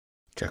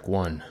Check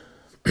one.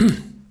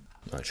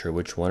 Not sure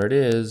which one it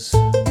is.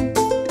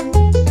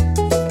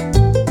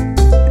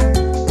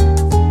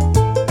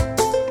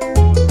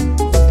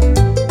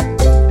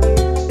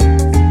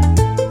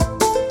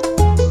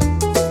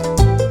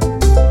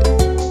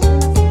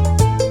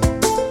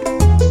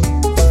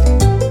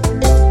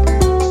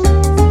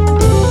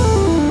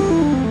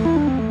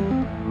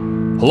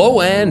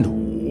 Hello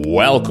and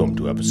welcome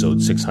to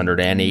episode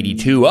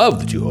 682 of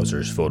the Two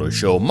Hosers Photo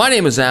Show. My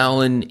name is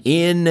Alan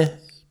in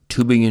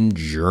Tübingen,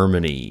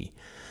 Germany.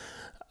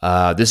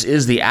 This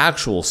is the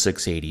actual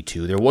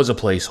 682. There was a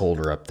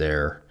placeholder up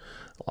there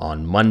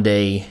on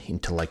Monday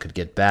until I could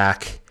get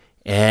back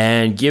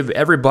and give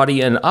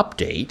everybody an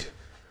update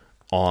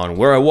on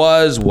where I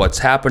was, what's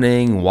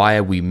happening,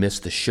 why we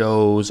missed the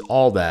shows,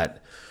 all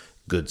that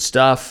good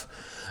stuff.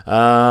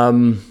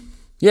 So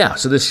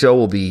this show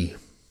will be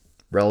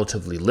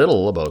relatively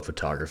little about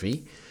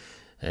photography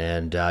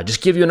and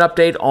just give you an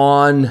update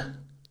on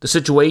the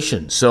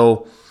situation.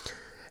 So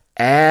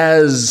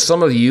as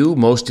some of you,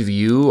 most of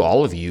you,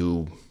 all of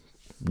you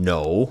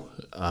know,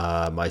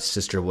 my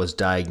sister was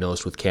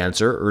diagnosed with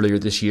cancer earlier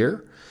this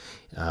year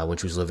when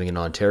she was living in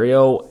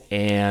Ontario,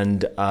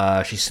 and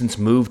she's since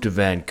moved to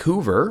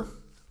Vancouver.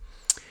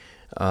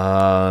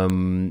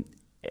 And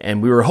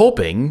we were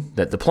hoping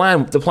that the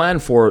plan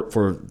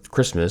for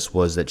Christmas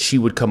was that she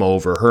would come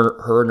over,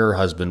 her and her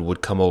husband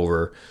would come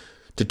over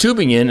to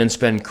Tübingen and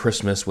spend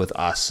Christmas with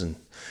us and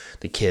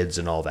the kids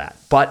and all that.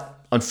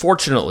 But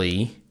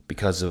unfortunately,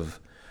 because of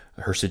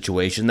her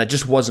situation, that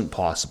just wasn't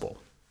possible.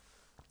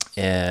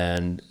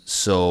 And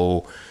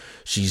so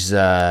she's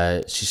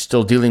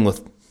still dealing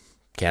with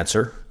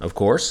cancer, of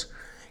course.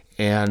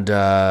 And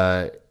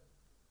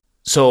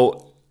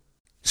so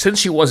since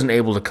she wasn't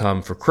able to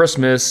come for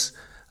Christmas,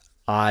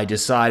 I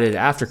decided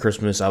after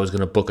Christmas I was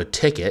going to book a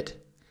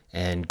ticket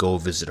and go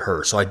visit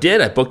her. So I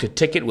did. I booked a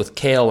ticket with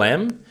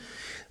KLM.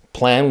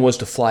 Plan was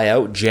to fly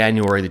out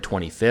January the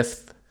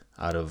 25th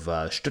out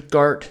of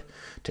Stuttgart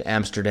to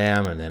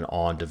Amsterdam and then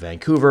on to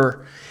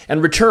Vancouver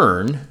and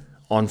return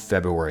on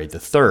February the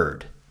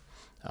 3rd.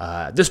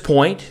 At this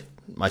point,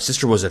 my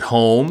sister was at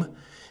home,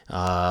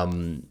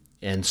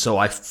 and so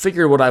I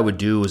figured what I would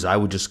do is I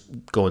would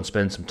just go and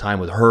spend some time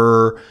with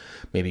her,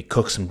 maybe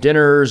cook some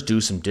dinners,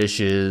 do some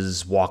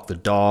dishes, walk the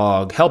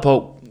dog, help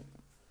out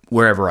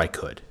wherever I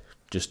could,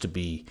 just to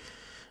be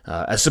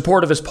as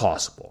supportive as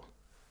possible.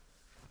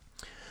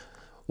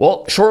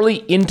 Well,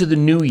 shortly into the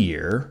new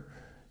year,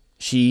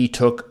 she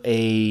took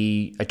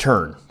a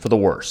turn for the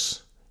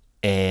worse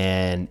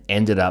and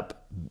ended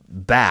up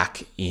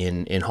back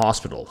in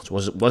hospital. It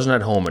wasn't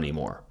at home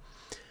anymore.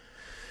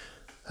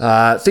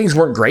 Things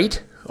weren't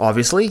great,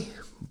 obviously,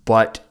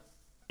 but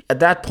at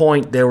that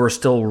point, they were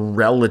still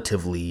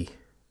relatively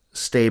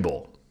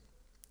stable.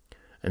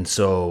 And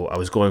so I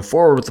was going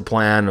forward with the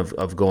plan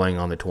of going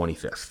on the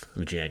 25th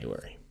of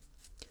January.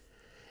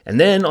 And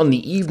then on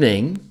the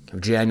evening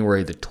of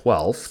January the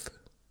 12th,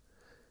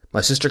 my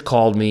sister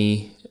called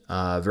me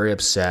very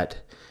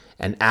upset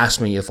and asked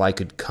me if I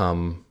could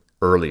come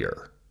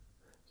earlier.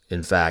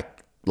 In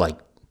fact, like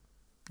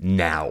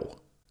now.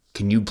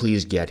 Can you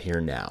please get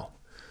here now?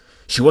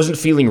 She wasn't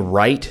feeling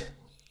right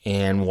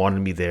and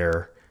wanted me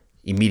there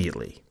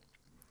immediately.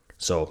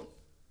 So,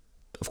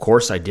 of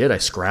course, I did. I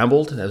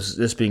scrambled.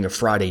 This being a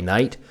Friday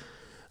night,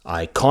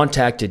 I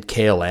contacted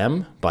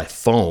KLM by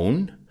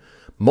phone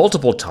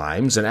multiple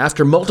times, and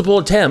after multiple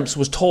attempts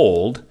was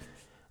told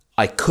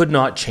I could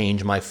not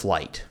change my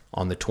flight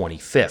on the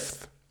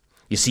 25th.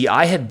 You see,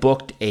 I had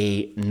booked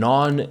a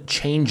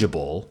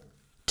non-changeable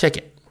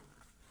ticket,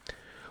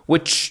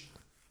 which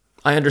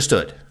I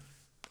understood.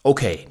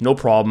 Okay, no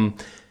problem.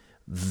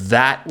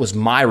 That was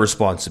my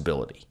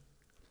responsibility.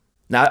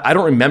 Now, I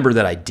don't remember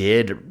that I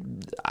did.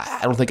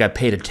 I don't think I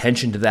paid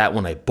attention to that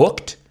when I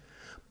booked,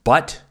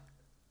 but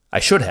I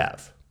should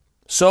have.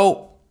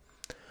 So,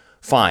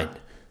 fine.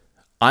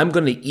 I'm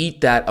going to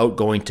eat that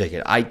outgoing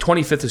ticket.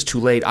 25th is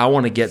too late. I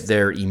want to get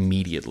there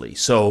immediately.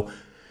 So,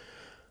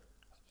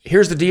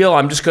 here's the deal.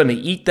 I'm just going to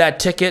eat that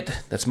ticket.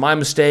 That's my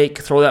mistake.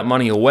 Throw that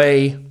money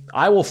away.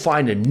 I will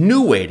find a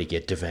new way to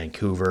get to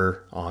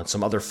Vancouver on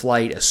some other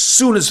flight as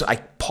soon as I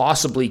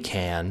possibly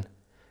can.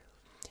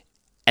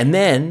 And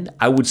then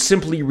I would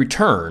simply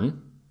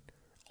return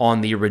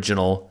on the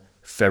original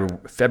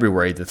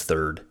February the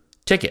 3rd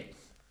ticket.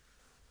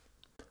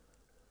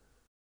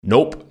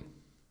 Nope.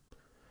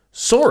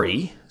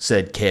 Sorry,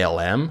 said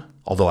KLM,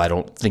 although I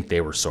don't think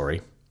they were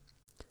sorry.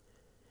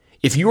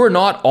 If you are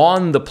not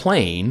on the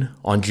plane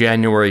on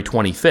January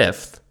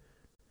 25th,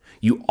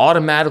 you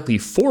automatically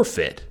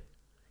forfeit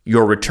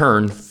your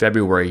return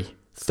February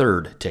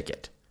 3rd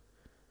ticket.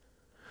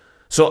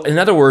 So, in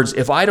other words,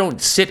 if I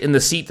don't sit in the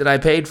seat that I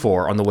paid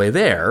for on the way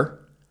there,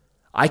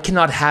 I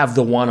cannot have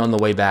the one on the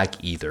way back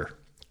either.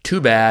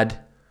 Too bad.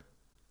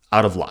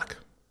 Out of luck.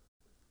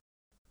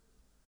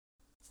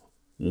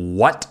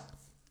 What?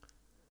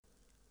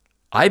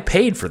 I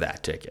paid for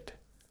that ticket.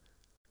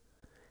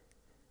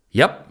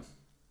 Yep.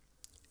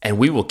 And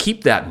we will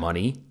keep that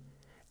money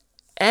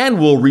and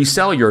we'll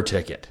resell your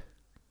ticket.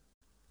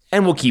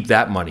 and we'll keep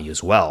that money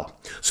as well.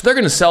 So they're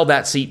going to sell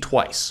that seat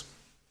twice.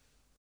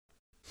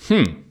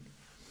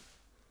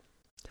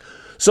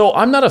 So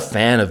I'm not a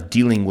fan of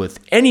dealing with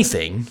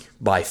anything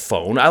by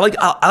phone. I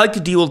like to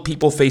deal with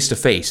people face to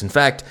face. In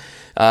fact,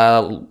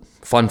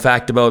 fun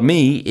fact about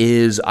me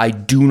is I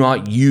do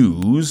not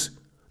use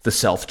the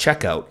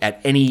self-checkout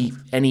at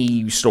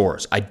any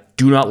stores. I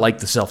do not like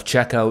the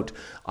self-checkout.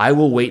 I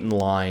will wait in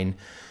line,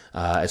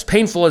 as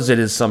painful as it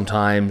is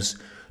sometimes,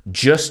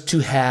 just to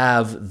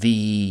have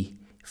the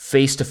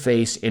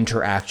face-to-face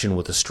interaction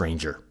with a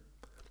stranger.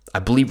 I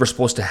believe we're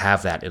supposed to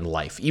have that in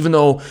life, even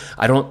though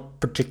I don't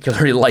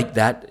particularly like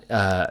that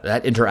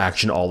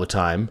interaction all the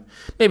time.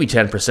 Maybe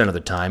 10% of the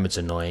time it's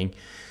annoying.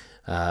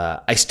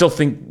 I still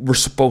think we're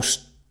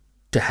supposed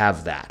to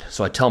have that.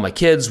 So I tell my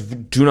kids,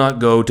 do not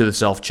go to the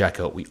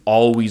self-checkout. We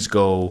always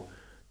go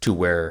to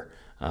where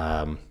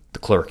the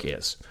clerk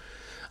is.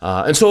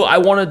 And so I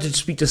wanted to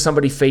speak to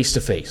somebody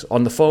face-to-face.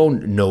 On the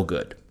phone, no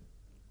good.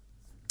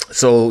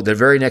 So the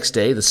very next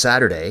day, the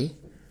Saturday,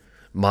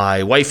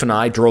 my wife and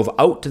I drove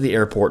out to the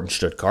airport in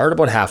Stuttgart,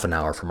 about half an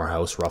hour from our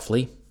house,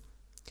 roughly,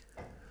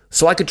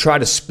 so I could try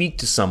to speak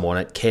to someone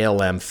at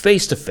KLM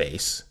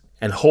face-to-face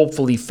and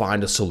hopefully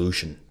find a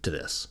solution to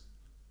this.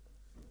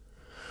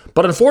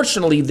 But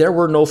unfortunately, there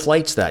were no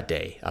flights that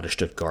day out of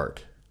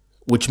Stuttgart,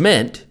 which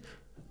meant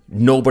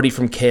nobody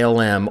from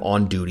KLM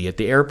on duty at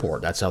the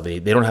airport. That's how they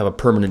don't have a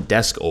permanent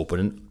desk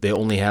open. They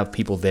only have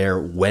people there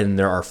when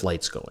there are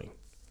flights going.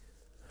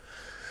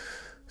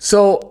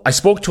 So I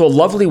spoke to a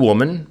lovely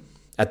woman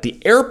at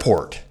the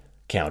airport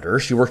counter.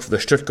 She worked for the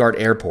Stuttgart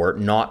airport,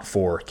 not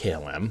for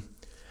KLM,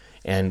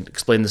 and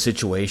explained the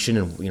situation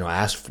and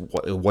asked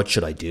what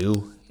should I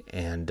do.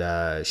 And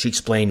she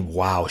explained,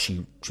 wow,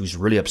 she was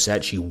really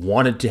upset. She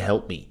wanted to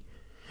help me,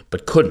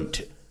 but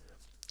couldn't.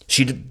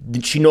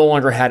 She no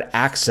longer had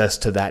access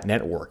to that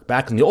network.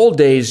 Back in the old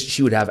days,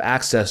 she would have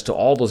access to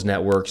all those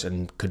networks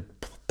and could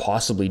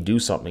possibly do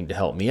something to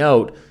help me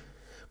out.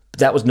 But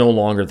that was no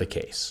longer the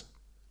case.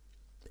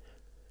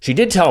 She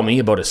did tell me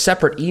about a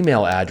separate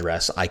email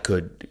address I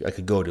could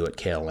go to at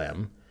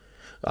KLM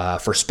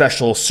for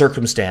special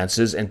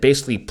circumstances and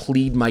basically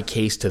plead my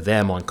case to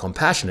them on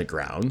compassionate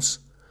grounds.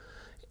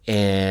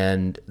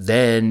 And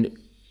then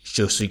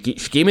she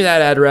gave me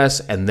that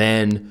address, and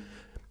then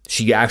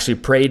she actually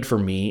prayed for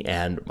me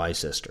and my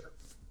sister.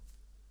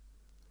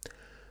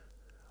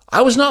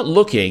 I was not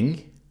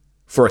looking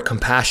for a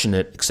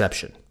compassionate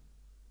exception.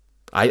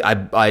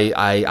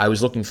 I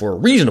was looking for a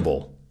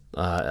reasonable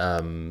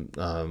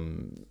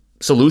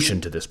solution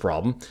to this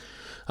problem.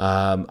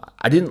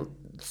 I didn't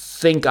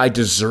think I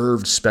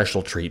deserved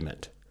special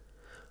treatment,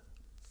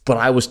 but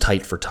I was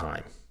tight for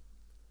time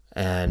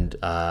and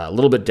a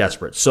little bit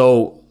desperate.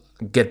 So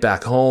get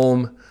back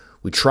home.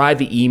 We tried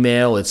the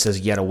email. It says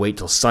you got to wait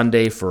till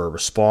Sunday for a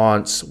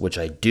response, which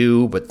I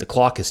do, but the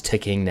clock is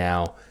ticking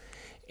now.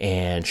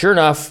 And sure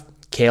enough,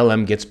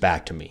 KLM gets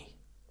back to me.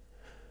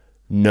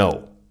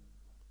 No,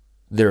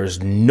 there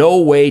is no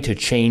way to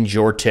change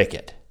your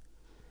ticket.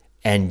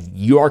 And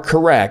you are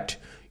correct,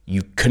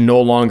 you can no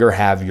longer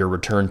have your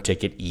return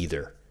ticket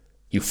either.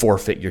 You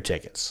forfeit your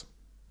tickets.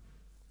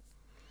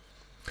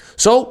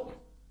 So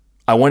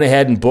I went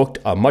ahead and booked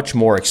a much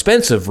more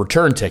expensive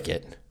return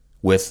ticket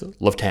with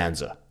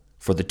Lufthansa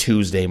for the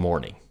Tuesday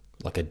morning,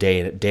 like a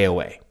day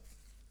away.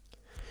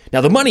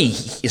 Now, the money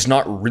is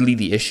not really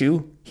the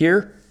issue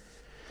here.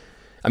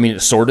 I mean, it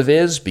sort of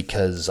is,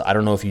 because I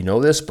don't know if you know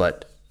this,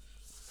 but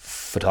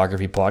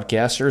photography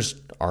podcasters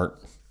aren't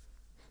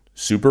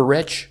super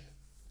rich,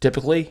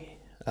 typically.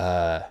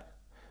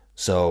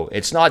 So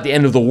it's not the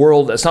end of the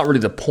world. That's not really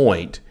the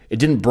point. It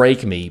didn't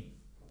break me,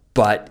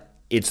 but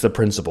it's the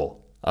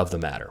principle of the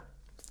matter.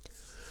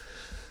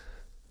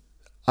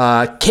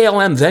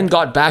 KLM then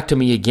got back to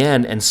me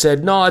again and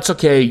said, no, it's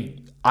okay.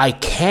 I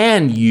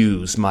can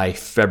use my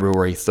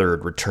February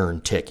 3rd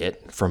return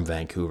ticket from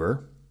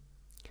Vancouver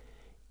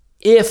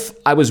if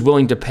I was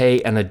willing to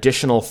pay an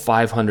additional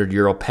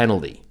 €500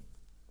 penalty.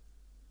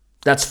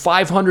 That's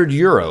 500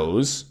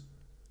 euros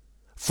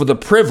for the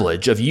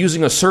privilege of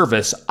using a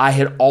service I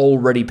had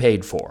already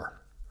paid for.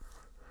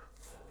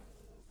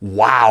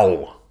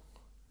 Wow.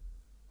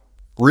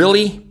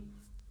 Really?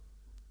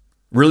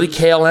 Really,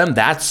 KLM?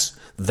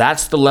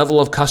 That's the level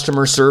of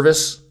customer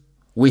service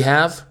we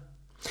have?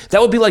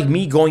 That would be like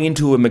me going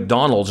into a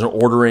McDonald's and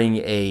ordering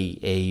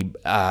a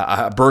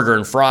burger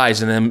and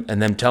fries and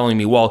them telling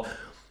me, well,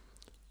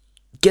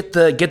 get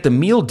the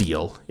meal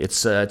deal.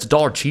 It's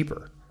 $1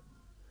 cheaper.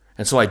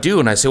 And so I do,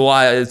 and I say,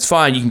 well, it's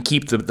fine. You can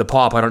keep the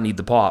pop. I don't need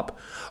the pop.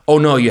 Oh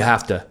no, you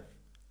have to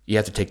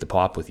take the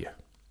pop with you.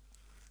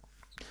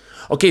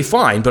 Okay,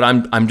 fine, but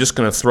I'm just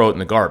going to throw it in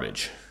the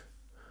garbage.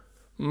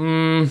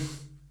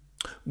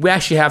 We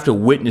actually have to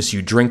witness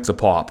you drink the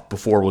pop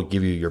before we'll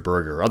give you your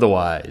burger.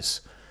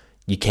 Otherwise,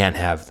 you can't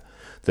have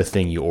the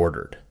thing you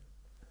ordered.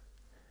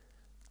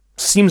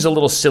 Seems a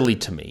little silly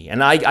to me,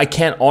 and I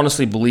can't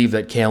honestly believe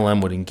that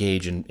KLM would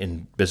engage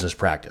in business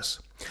practice.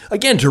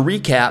 Again, to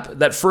recap,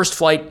 that first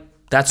flight,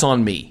 that's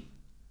on me.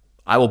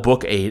 I will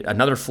book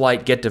another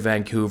flight, get to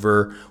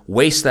Vancouver,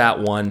 waste that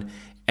one,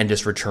 and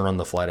just return on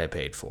the flight I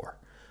paid for.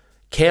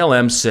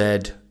 KLM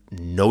said,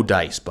 no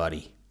dice,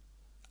 buddy.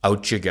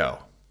 Out you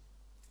go.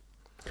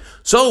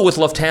 So with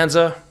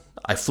Lufthansa,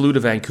 I flew to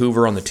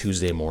Vancouver on the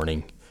Tuesday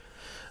morning.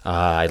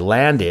 I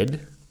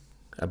landed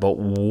about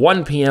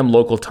 1 p.m.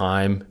 local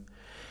time.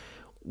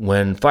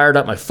 When fired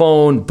up my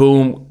phone,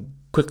 boom,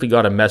 quickly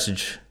got a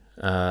message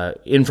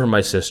in from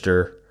my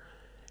sister.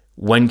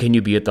 When can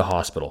you be at the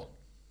hospital?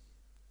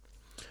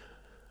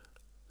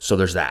 So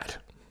there's that.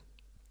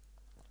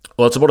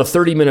 Well, it's about a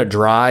 30-minute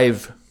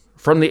drive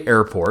from the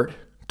airport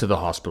to the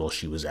hospital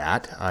she was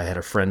at. I had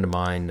a friend of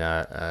mine,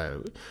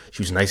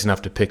 she was nice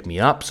enough to pick me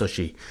up, so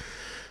she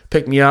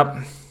picked me up,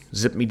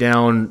 zipped me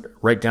down,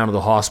 right down to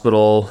the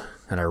hospital,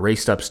 and I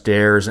raced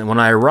upstairs. And when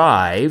I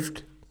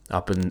arrived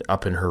up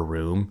in her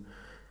room,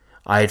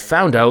 I had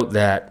found out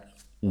that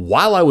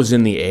while I was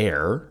in the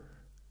air,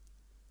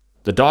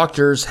 the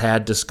doctors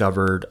had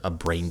discovered a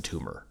brain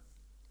tumor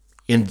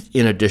in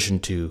addition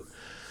to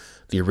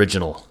the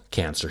original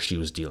cancer she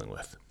was dealing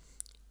with.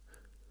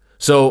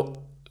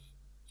 So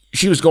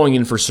she was going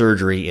in for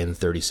surgery in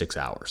 36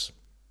 hours.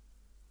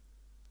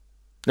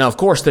 Now, of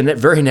course, the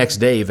very next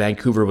day,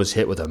 Vancouver was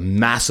hit with a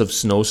massive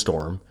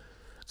snowstorm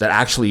that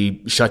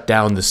actually shut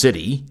down the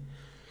city,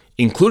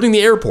 including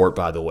the airport,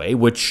 by the way,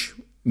 which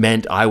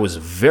meant I was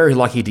very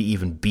lucky to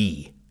even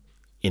be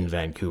in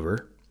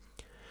Vancouver.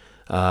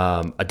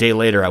 A day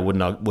later, I would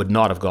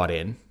not have got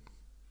in.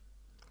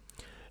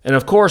 And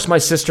of course, my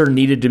sister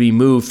needed to be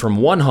moved from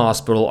one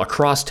hospital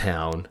across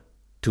town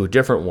to a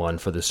different one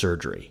for the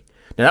surgery.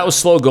 Now, that was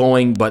slow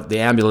going, but the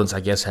ambulance, I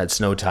guess, had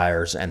snow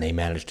tires, and they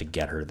managed to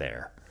get her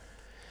there.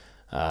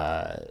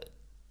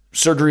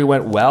 Surgery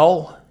went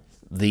well.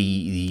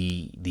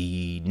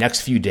 The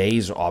next few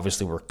days,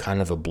 obviously, were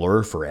kind of a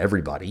blur for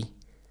everybody.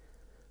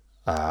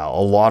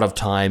 A lot of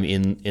time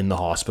in the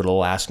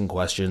hospital, asking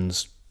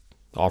questions,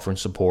 offering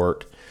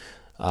support,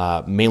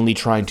 mainly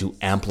trying to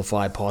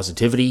amplify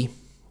positivity,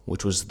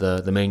 which was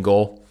the main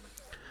goal.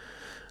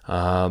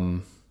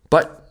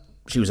 But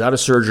she was out of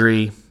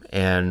surgery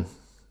and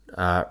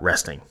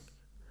resting.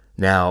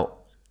 Now,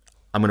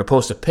 I'm going to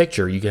post a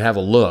picture. You can have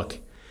a look.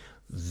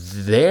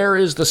 There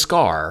is the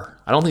scar.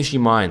 I don't think she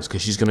minds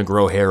because she's going to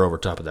grow hair over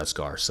top of that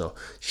scar. So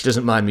she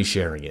doesn't mind me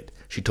sharing it.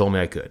 She told me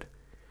I could.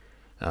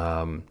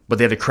 But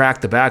they had to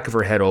crack the back of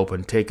her head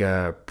open, take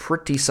a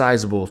pretty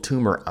sizable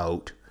tumor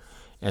out,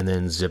 and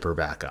then zip her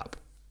back up.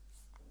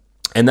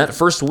 And that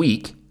first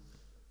week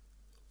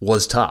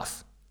was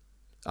tough.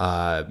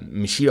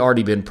 She'd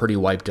already been pretty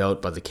wiped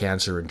out by the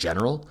cancer in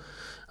general.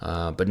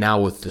 But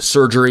now with the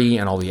surgery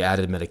and all the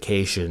added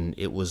medication,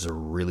 it was a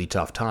really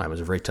tough time. It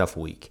was a very tough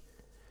week.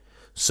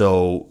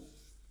 So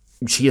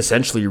she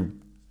essentially,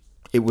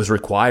 it was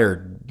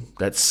required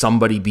that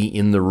somebody be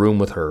in the room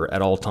with her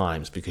at all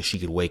times because she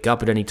could wake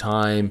up at any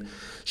time.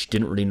 She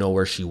didn't really know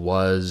where she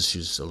was. She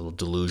was a little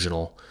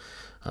delusional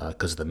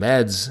because of the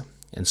meds.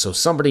 And so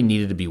somebody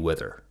needed to be with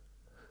her.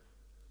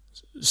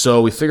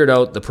 So we figured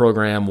out the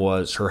program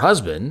was her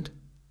husband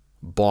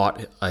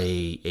bought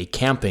a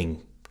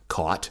camping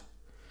cot,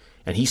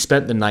 and he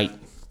spent the night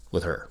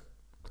with her.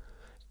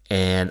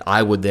 And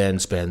I would then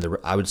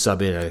I would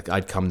sub in,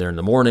 I'd come there in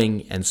the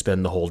morning and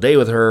spend the whole day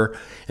with her,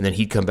 and then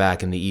he'd come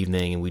back in the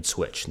evening and we'd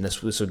switch. And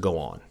this would go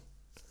on.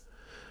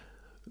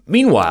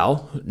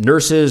 Meanwhile,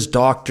 nurses,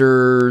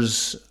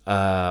 doctors,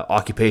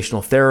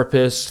 occupational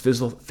therapists,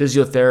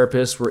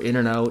 physiotherapists were in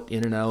and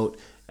out,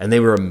 and they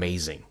were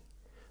amazing.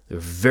 They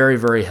were very,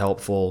 very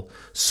helpful.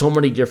 So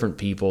many different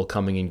people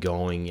coming and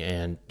going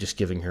and just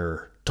giving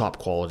her top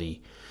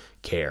quality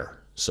care.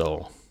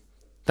 So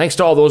thanks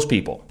to all those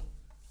people.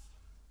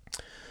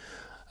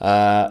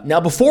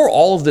 Now, before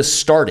all of this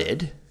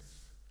started,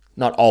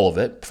 not all of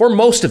it, before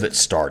most of it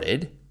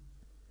started,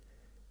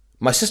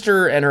 my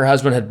sister and her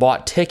husband had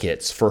bought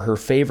tickets for her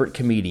favorite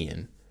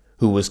comedian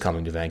who was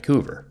coming to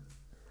Vancouver.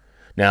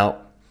 Now,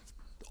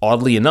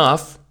 oddly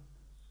enough,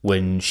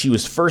 when she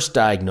was first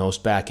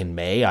diagnosed back in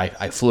May,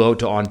 I flew out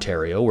to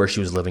Ontario, where she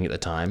was living at the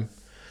time,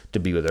 to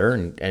be with her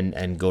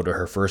and go to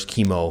her first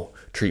chemo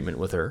treatment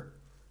with her.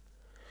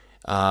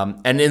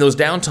 And in those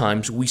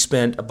downtimes, we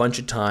spent a bunch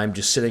of time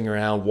just sitting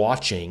around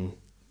watching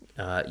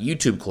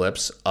YouTube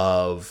clips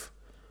of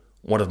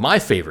one of my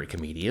favorite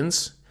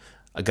comedians,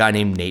 a guy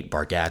named Nate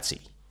Bargatze,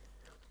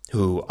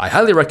 who I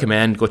highly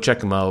recommend. Go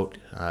check him out.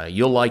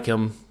 You'll like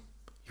him.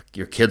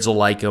 Your kids will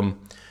like him.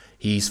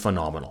 He's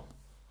phenomenal.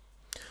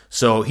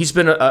 So he's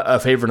been a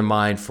favorite of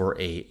mine for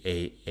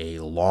a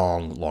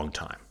long, long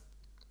time.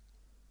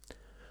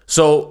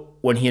 So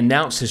when he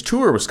announced his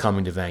tour was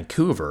coming to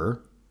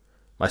Vancouver,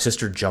 my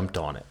sister jumped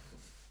on it.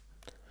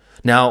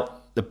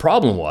 Now, the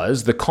problem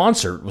was the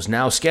concert was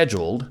now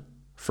scheduled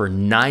for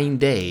 9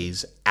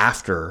 days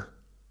after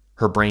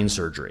her brain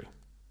surgery.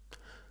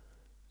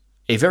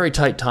 A very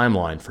tight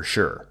timeline for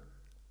sure.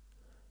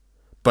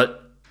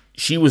 But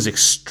she was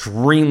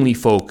extremely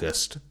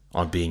focused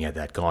on being at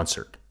that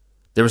concert.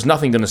 There was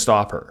nothing going to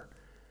stop her.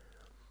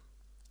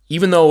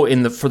 Even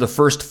though for the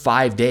first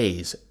 5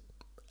 days,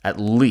 at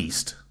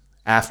least,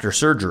 after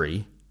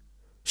surgery,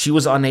 She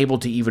was unable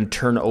to even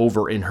turn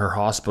over in her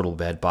hospital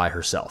bed by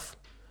herself.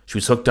 She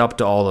was hooked up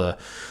to all the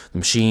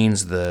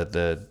machines,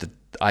 the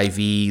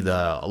IV,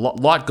 a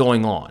lot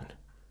going on.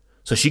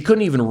 So she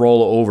couldn't even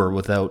roll over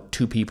without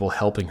two people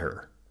helping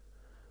her.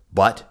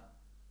 But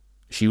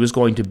she was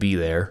going to be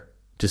there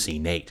to see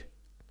Nate.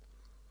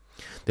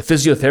 The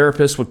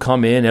physiotherapist would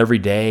come in every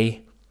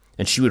day,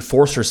 and she would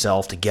force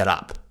herself to get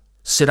up,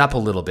 sit up a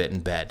little bit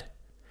in bed,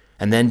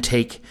 and then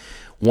take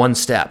one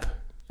step,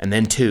 and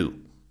then two.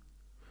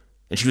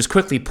 And she was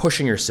quickly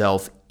pushing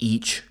herself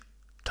each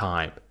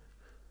time.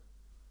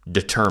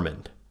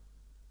 Determined.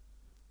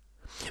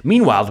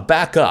 Meanwhile, to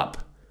back up,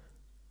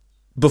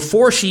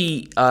 before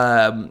she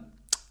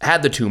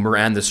had the tumor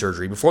and the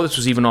surgery, before this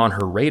was even on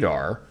her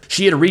radar,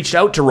 she had reached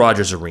out to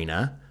Rogers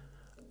Arena,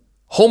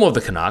 home of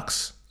the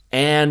Canucks,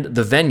 and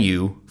the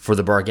venue for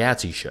the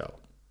Bargatze show.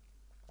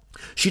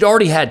 She'd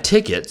already had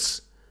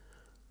tickets,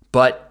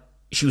 but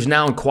she was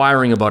now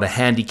inquiring about a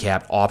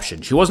handicapped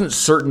option. She wasn't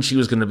certain she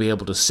was going to be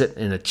able to sit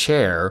in a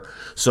chair,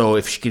 so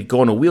if she could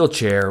go in a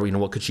wheelchair,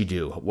 what could she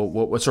do?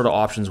 What sort of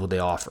options would they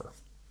offer?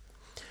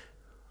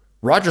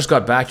 Rogers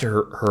got back to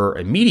her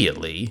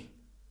immediately,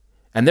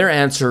 and their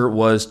answer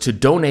was to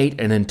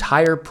donate an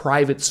entire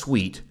private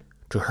suite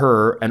to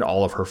her and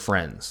all of her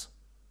friends.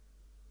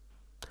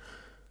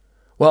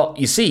 Well,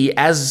 you see,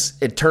 as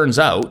it turns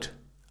out,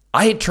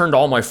 I had turned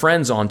all my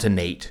friends on to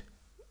Nate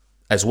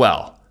as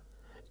well.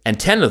 And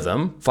 10 of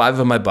them, 5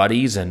 of my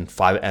buddies and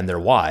 5 and their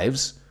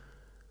wives,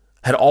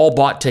 had all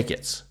bought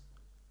tickets.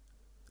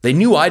 They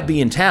knew I'd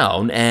be in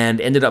town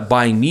and ended up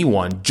buying me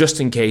one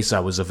just in case I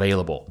was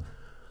available.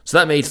 So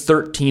that made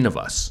 13 of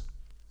us.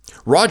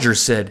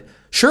 Rogers said,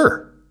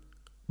 "Sure,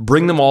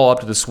 bring them all up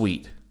to the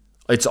suite.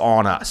 It's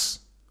on us.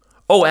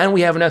 Oh, and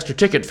we have an extra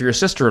ticket for your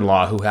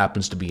sister-in-law who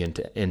happens to be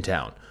in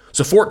town.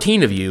 So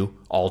 14 of you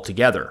all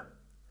together."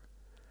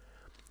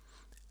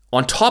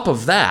 On top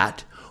of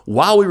that,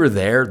 while we were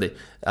there,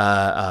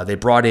 they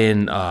brought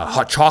in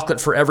hot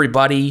chocolate for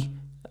everybody,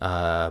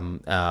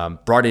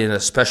 brought in a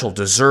special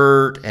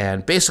dessert,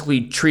 and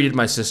basically treated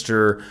my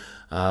sister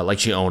like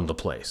she owned the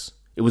place.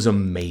 It was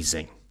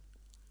amazing.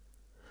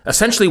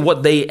 Essentially,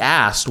 what they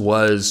asked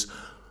was,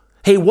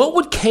 hey, what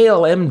would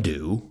KLM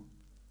do?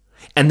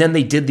 And then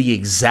they did the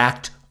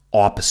exact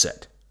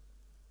opposite.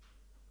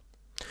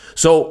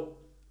 So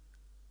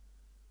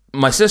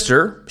my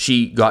sister,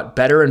 she got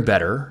better and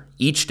better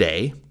each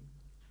day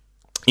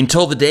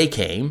until the day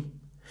came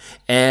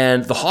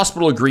and the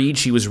hospital agreed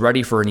she was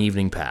ready for an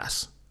evening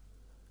pass.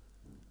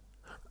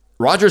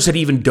 Rogers had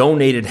even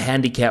donated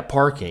handicap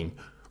parking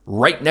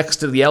right next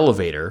to the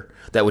elevator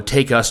that would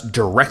take us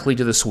directly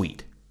to the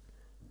suite.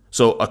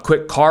 So a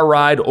quick car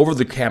ride over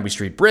the Cambie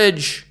Street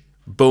Bridge,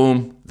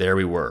 boom, there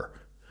we were.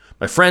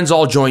 My friends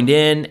all joined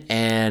in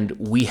and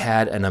we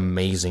had an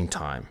amazing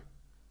time.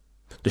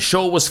 The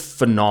show was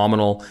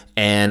phenomenal,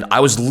 and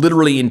I was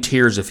literally in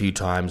tears a few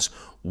times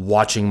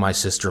watching my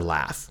sister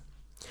laugh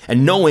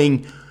and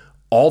knowing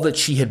all that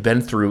she had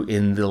been through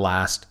in the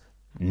last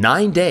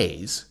 9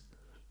 days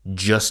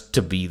just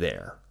to be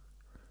there.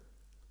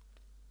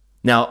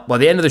 Now, by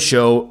the end of the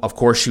show, of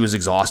course, she was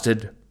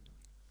exhausted,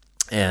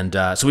 and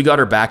so we got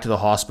her back to the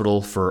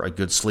hospital for a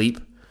good sleep,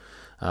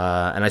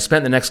 and I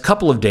spent the next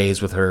couple of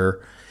days with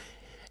her,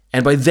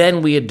 and by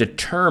then we had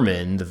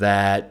determined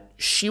that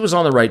she was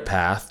on the right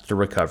path to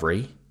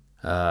recovery.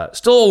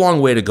 Still a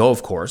long way to go,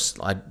 of course.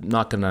 I'm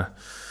not going to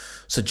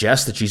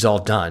suggest that she's all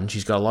done.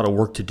 She's got a lot of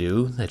work to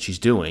do that she's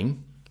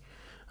doing.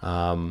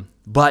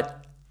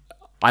 But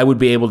I would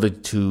be able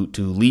to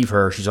leave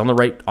her. She's on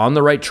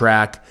the right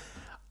track.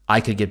 I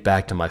could get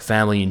back to my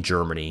family in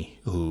Germany,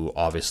 who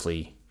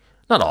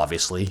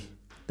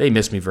they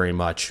miss me very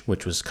much,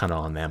 which was kind of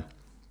on them.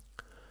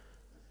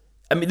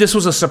 I mean, this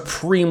was a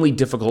supremely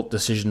difficult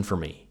decision for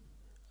me.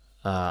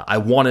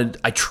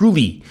 I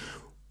truly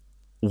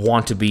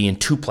want to be in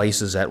two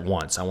places at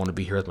once. I want to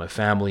be here with my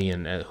family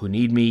and who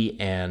need me,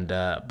 and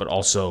but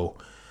also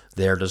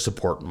there to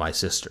support my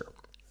sister.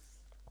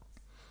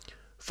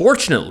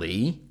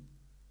 Fortunately,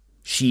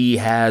 she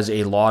has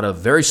a lot of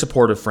very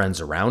supportive friends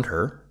around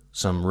her,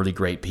 some really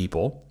great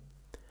people,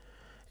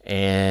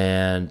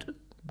 and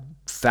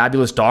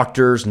fabulous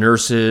doctors,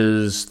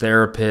 nurses,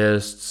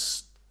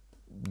 therapists,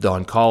 the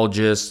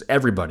oncologists,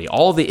 everybody.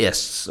 All the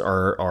ists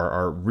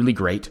are really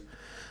great.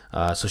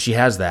 So she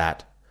has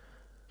that.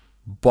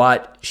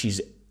 But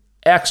she's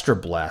extra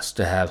blessed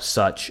to have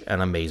such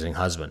an amazing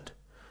husband.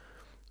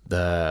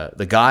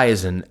 The guy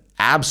is an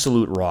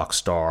absolute rock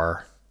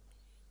star,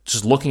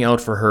 just looking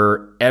out for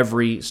her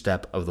every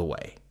step of the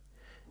way.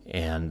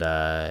 And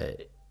as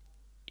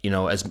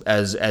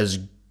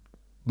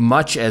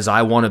much as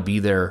I want to be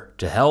there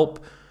to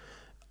help,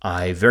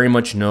 I very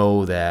much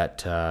know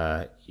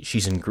that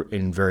she's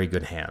in very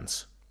good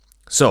hands.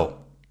 So,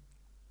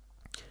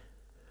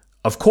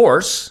 of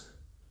course,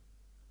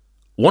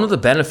 one of the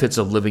benefits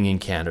of living in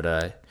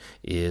Canada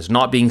is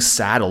not being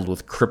saddled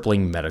with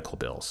crippling medical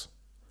bills.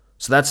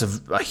 So that's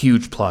a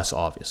huge plus,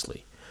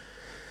 obviously.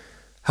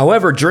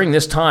 However, during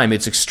this time,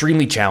 it's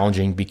extremely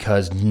challenging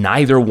because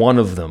neither one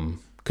of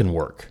them can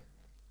work.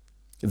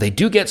 They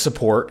do get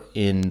support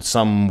in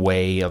some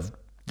way of,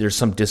 there's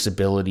some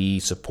disability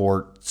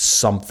support,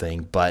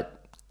 something,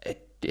 but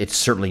it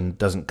certainly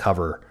doesn't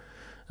cover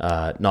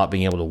not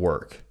being able to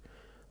work.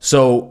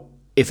 So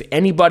if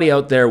anybody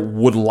out there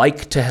would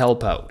like to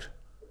help out,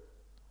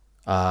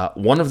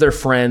 one of their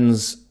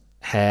friends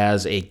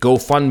has a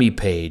GoFundMe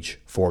page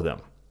for them.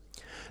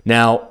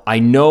 Now, I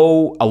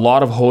know a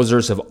lot of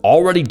hosers have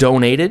already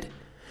donated,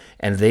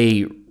 and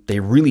they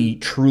really,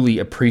 truly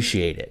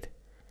appreciate it.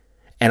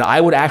 And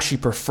I would actually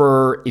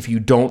prefer if you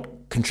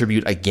don't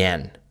contribute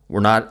again.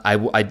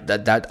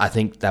 I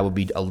think that would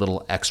be a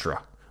little extra,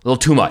 a little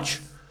too much.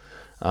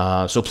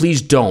 So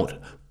please don't.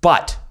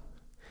 But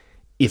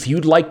if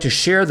you'd like to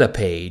share the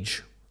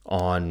page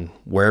on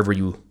wherever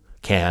you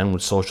can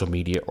with social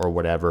media or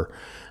whatever,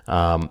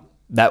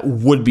 that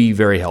would be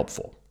very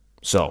helpful.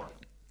 So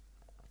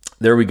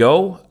there we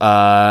go.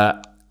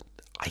 I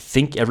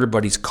think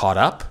everybody's caught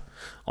up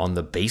on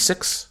the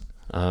basics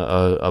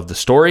of the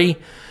story.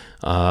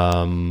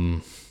 At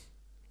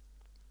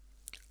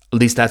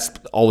least that's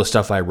all the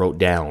stuff I wrote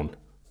down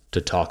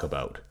to talk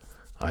about.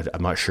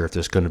 I'm not sure if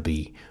there's going to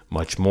be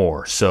much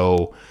more.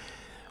 So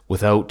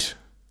without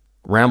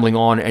rambling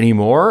on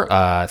anymore,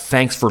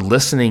 thanks for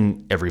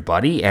listening,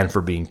 everybody, and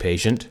for being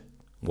patient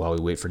while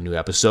we wait for new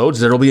episodes.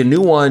 There'll be a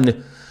new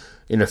one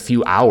in a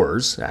few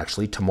hours,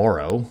 actually,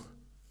 tomorrow,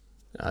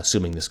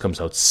 assuming this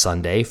comes out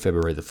Sunday,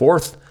 February the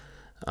 4th.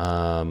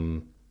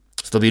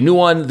 So there'll be a new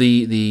one,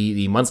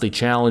 the monthly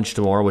challenge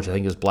tomorrow, which I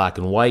think is black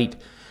and white,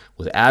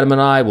 with Adam and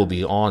I will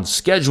be on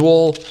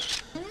schedule.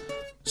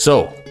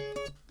 So,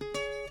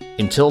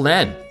 until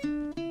then,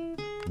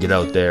 get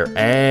out there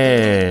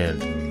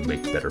and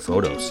make better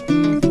photos.